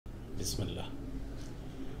Bismillah.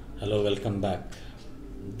 Hello, welcome back.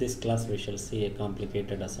 This class we shall see a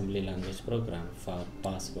complicated assembly language program for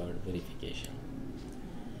password verification.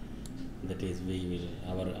 That is,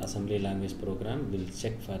 our assembly language program will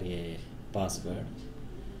check for a password,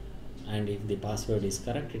 and if the password is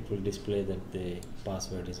correct, it will display that the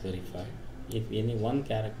password is verified. If any one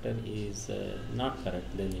character is not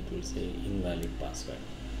correct, then it will say invalid password.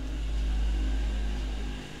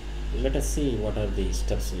 Let us see what are the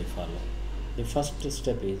steps we follow. The first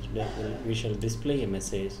step is that we shall display a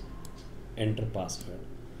message, enter password.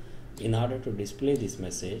 In order to display this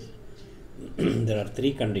message, there are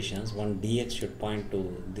three conditions. One, dx should point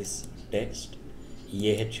to this text,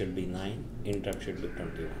 ah should be 9, interrupt should be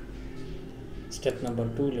 21. Step number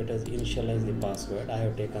 2, let us initialize the password. I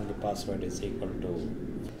have taken the password is equal to,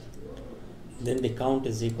 then the count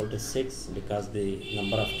is equal to 6, because the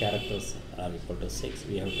number of characters are equal to 6.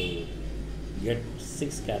 We have to get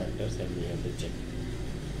 6 characters and we have to check.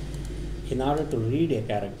 In order to read a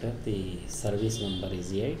character, the service number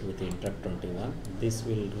is 8 with interrupt 21. This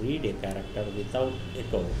will read a character without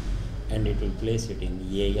echo and it will place it in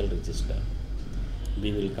AL register.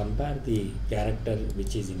 We will compare the character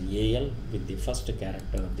which is in AL with the first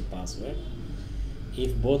character of the password.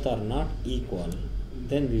 If both are not equal,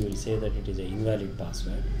 then we will say that it is an invalid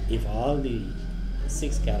password. If all the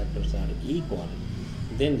 6 characters are equal,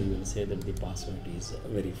 then we will say that the password is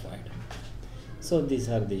verified. So these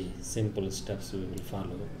are the simple steps we will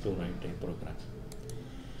follow to write a program.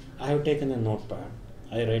 I have taken a notepad.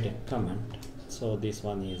 I write a comment. So this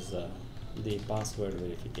one is the password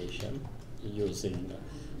verification using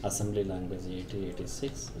assembly language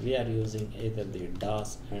 8086. We are using either the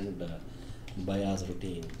DOS and BIOS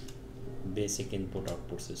routine, basic input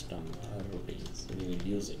output system routines. We will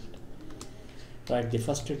use it. Right, the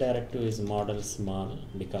first directive is model small,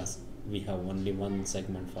 because we have only one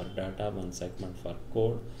segment for data, one segment for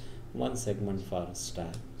code, one segment for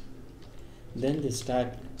stack. Then the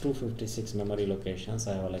stack 256 memory locations,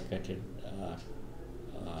 I have allocated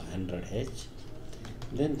 100H.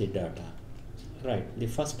 Then the data. Right, the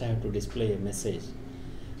first I have to display a message.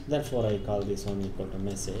 Therefore I call this one equal to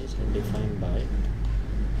message defined by.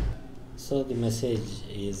 So the message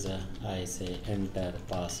is I say enter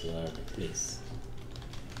password please.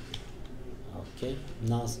 Okay,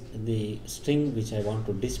 now the string which I want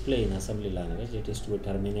to display in assembly language, it is to be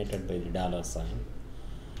terminated by the $sign.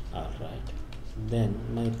 Alright, then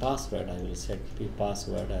my password, I will set the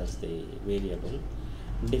password as the variable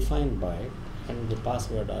defined by, and the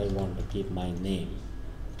password I want to keep my name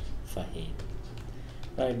Faheem.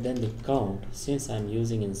 Right, then the count, since I am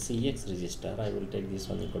using in CX register, I will take this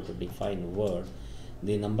one equal to define word.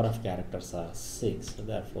 The number of characters are 6,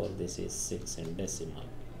 therefore this is 6 in decimal.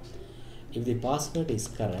 If the password is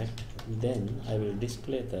correct, then I will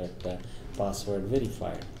display that password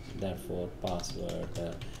verified. Therefore password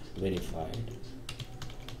verified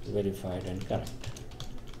and correct.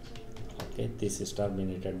 Okay, this is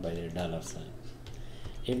terminated by the $sign.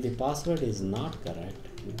 If the password is not correct,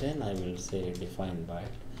 then I will say defined by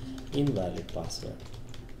invalid password.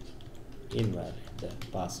 Invalid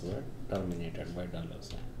password terminated by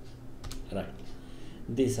 $sign. Right.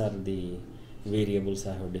 These are the variables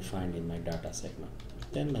I have defined in my data segment.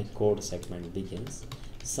 Then my code segment begins,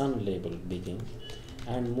 sun label begin,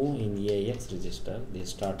 and move in AX register the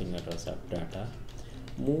starting address of data,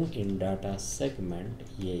 move in data segment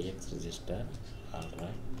AX register.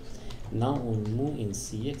 Alright. Now move in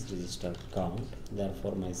CX register count,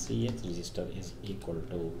 therefore my CX register is equal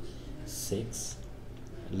to 6,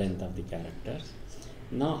 length of the characters.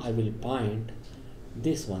 Now I will point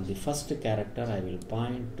this one, the first character I will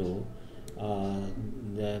point to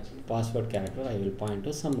the password character, I will point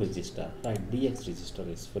to some register. Right, DX register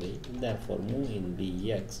is free, therefore move in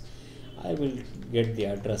DX. I will get the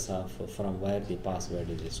address of from where the password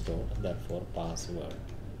is stored, therefore password.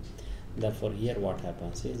 Therefore here what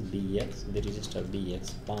happens is BX, the register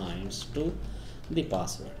BX points to the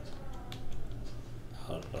password.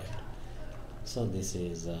 Alright, so this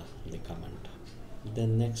is the comment.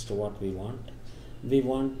 Then next what we want,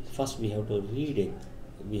 first we have to read it,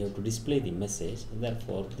 we have to display the message,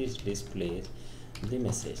 therefore this displays the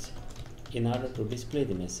message. In order to display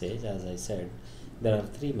the message, as I said, there are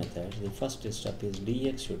 3 methods. The first step is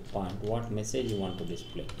DX should point what message you want to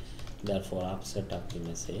display, therefore offset of the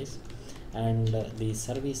message, and the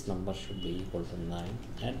service number should be equal to 9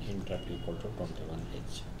 and interrupt equal to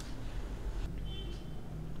 21H.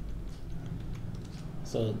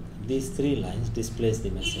 So these 3 lines displays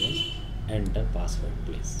the message enter password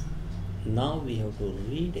please. Now we have to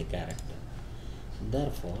read a character.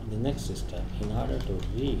 Therefore the next step, in order to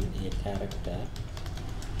read a character,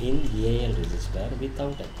 in AL register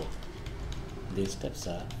without echo. These steps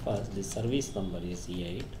are: first, the service number is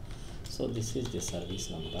 8, so this is the service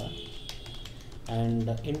number, and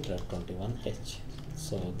interrupt 21H.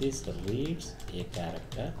 So this reads a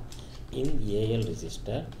character in AL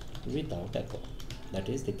register without echo. That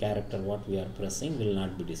is, the character what we are pressing will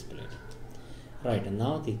not be displayed. Right,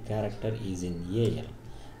 now the character is in AL.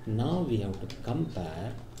 Now we have to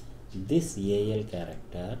compare this AL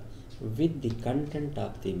character with the content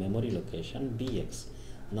of the memory location BX.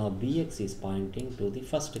 Now BX is pointing to the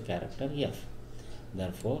first character F.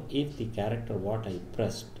 Therefore, if the character what I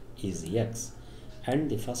pressed is X and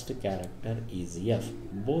the first character is F,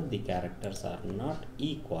 both the characters are not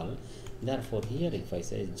equal. Therefore, here if I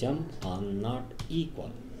say jump on not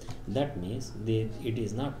equal, that means it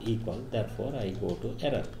is not equal. Therefore, I go to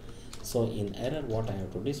error. So in error, what I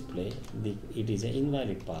have to display, it is an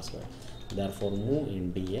invalid password. Therefore, move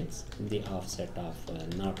in DX the offset of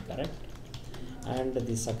not correct, and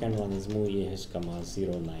the second one is move AH,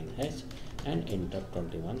 09H and interrupt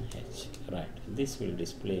 21H. Right, this will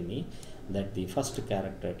display me that the first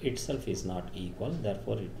character itself is not equal.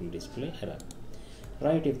 Therefore, it will display error.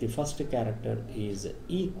 Right, if the first character is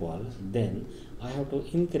equal, then I have to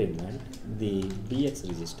increment the BX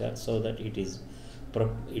register so that it is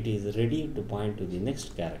ready to point to the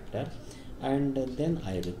next character, and then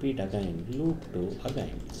I repeat again, loop to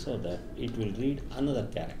again, so that it will read another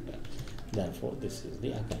character. Therefore, this is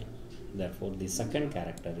the again. Therefore, the second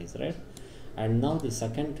character is read, and now the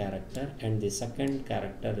second character and the second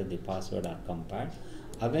character the password are compared.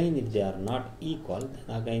 Again, if they are not equal,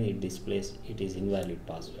 then again it displays it is invalid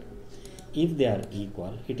password. If they are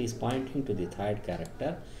equal, it is pointing to the third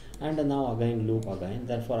character, and now again loop again.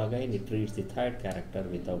 Therefore, again it reads the third character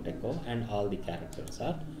without echo, and all the characters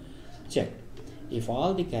are checked. If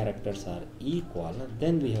all the characters are equal,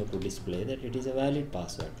 then we have to display that it is a valid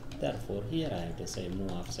password. Therefore, here I have to say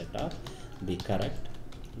move offset of the correct.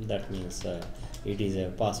 That means it is a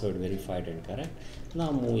password verified and correct.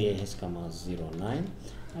 Now move AH, 09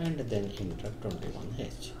 and then interrupt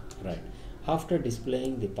 21H. Right. After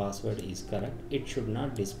displaying the password is correct, it should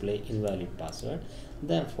not display invalid password.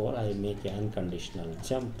 Therefore, I make an unconditional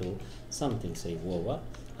jump to something say over,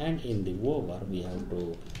 and in the over we have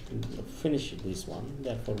to finish this one.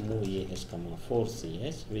 Therefore, move AH,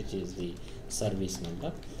 4CH, which is the service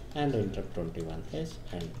number, and interrupt 21H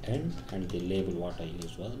and end, and the label what I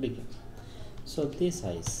used was begin. So this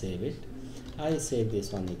I save it. I save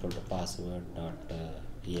this one equal to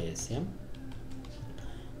password.asm.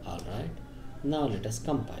 Alright. Now let us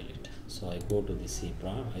compile it. So I go to the C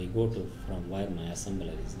program, I go to from where my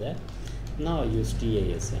assembler is there. Now I use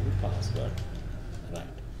TASM password. Right.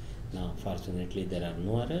 Now fortunately there are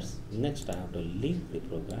no errors. Next I have to link the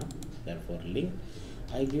program. Therefore link.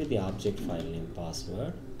 I give the object file name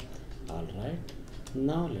password. Alright.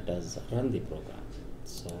 Now let us run the program.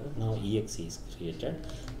 So now exe is created.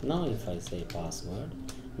 Now if I say password,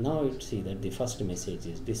 now it see that the first message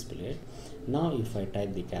is displayed. Now if I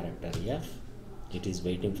type the character F, it is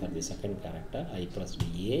waiting for the second character. I press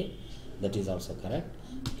A, that is also correct.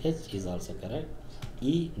 H is also correct.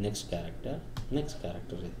 E, next character is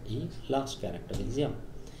E, last character is M.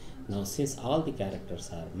 Now since all the characters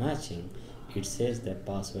are matching, it says that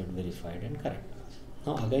password verified and correct.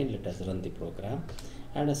 Now again let us run the program,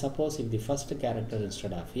 and suppose if the first character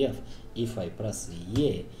instead of F, if I press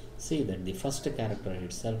A, see that the first character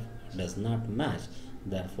itself does not match.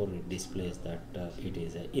 Therefore it displays that it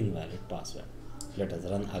is an invalid password. Let us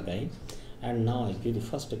run again, and now I give the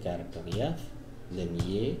first character F, then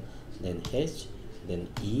A, then H, then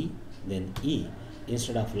E, then E.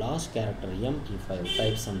 Instead of last character M, if I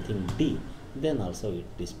type something D, then also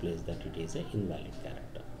it displays that it is an invalid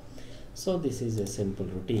character. So this is a simple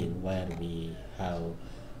routine where we have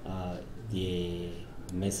the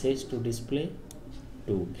message to display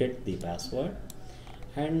to get the password,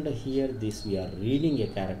 and here this we are reading a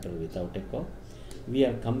character without echo. We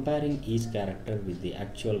are comparing each character with the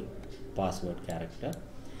actual password character.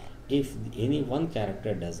 If any one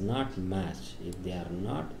character does not match, if they are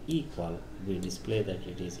not equal, we display that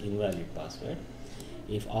it is invalid password.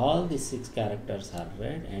 If all the 6 characters are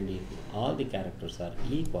read and if all the characters are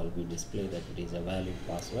equal, we display that it is a valid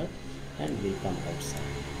password, and we come outside.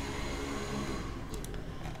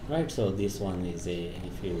 Right, so this one is a,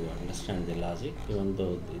 if you understand the logic, even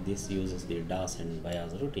though this uses the DOS and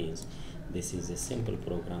BIOS routines, this is a simple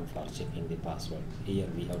program for checking the password. Here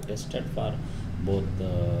we have tested for both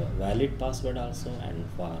the valid password also and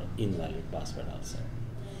for invalid password also.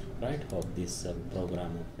 Right, hope this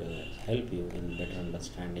program would help you in better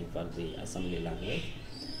understanding for the assembly language.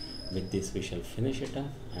 With this we shall finish it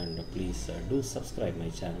up, and please do subscribe my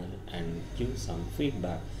channel and give some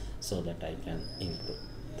feedback so that I can improve.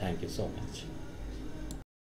 Thank you so much.